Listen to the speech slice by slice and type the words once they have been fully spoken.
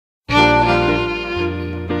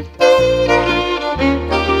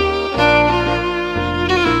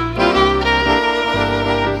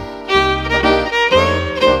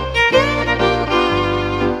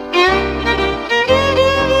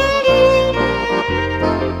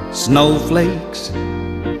Snowflakes,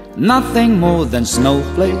 nothing more than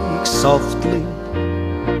snowflakes softly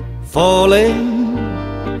falling,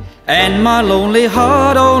 and my lonely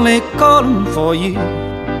heart only calling for you.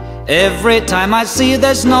 Every time I see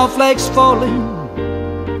the snowflakes falling.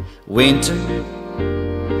 Winter,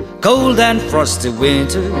 cold and frosty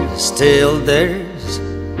winter, still there's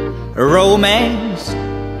romance,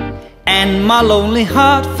 and my lonely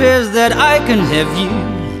heart fears that I can have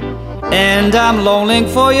you. And I'm longing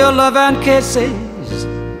for your love and kisses.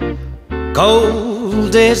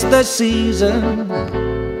 Cold is the season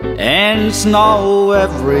and snow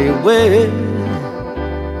everywhere,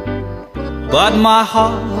 but my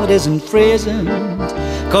heart isn't freezing,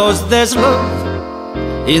 'cause there's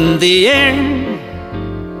love in the air.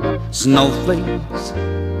 Snowflakes,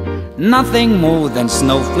 nothing more than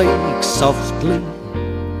snowflakes softly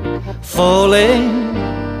falling.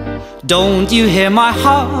 Don't you hear my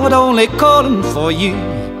heart only calling for you?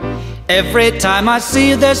 Every time I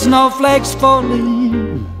see the snowflakes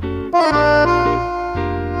falling.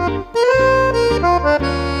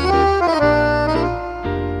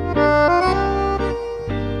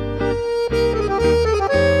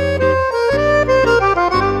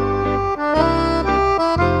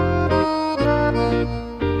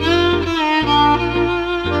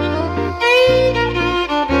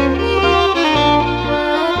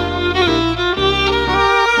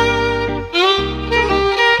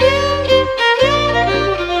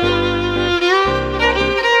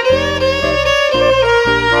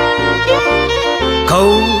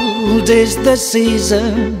 Cold is the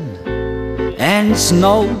season and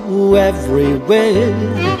snow everywhere,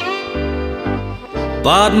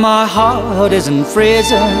 but my heart isn't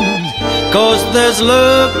freezing, 'cause there's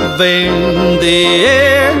love in the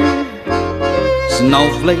air.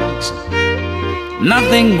 Snowflakes,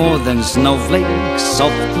 nothing more than snowflakes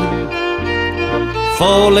softly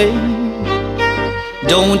falling.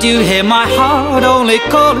 Don't you hear my heart only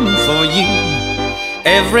calling for you?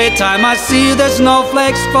 Every time I see the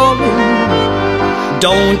snowflakes falling.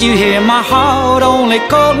 Don't you hear my heart only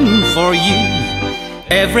calling for you?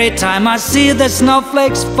 Every time I see the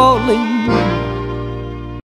snowflakes falling.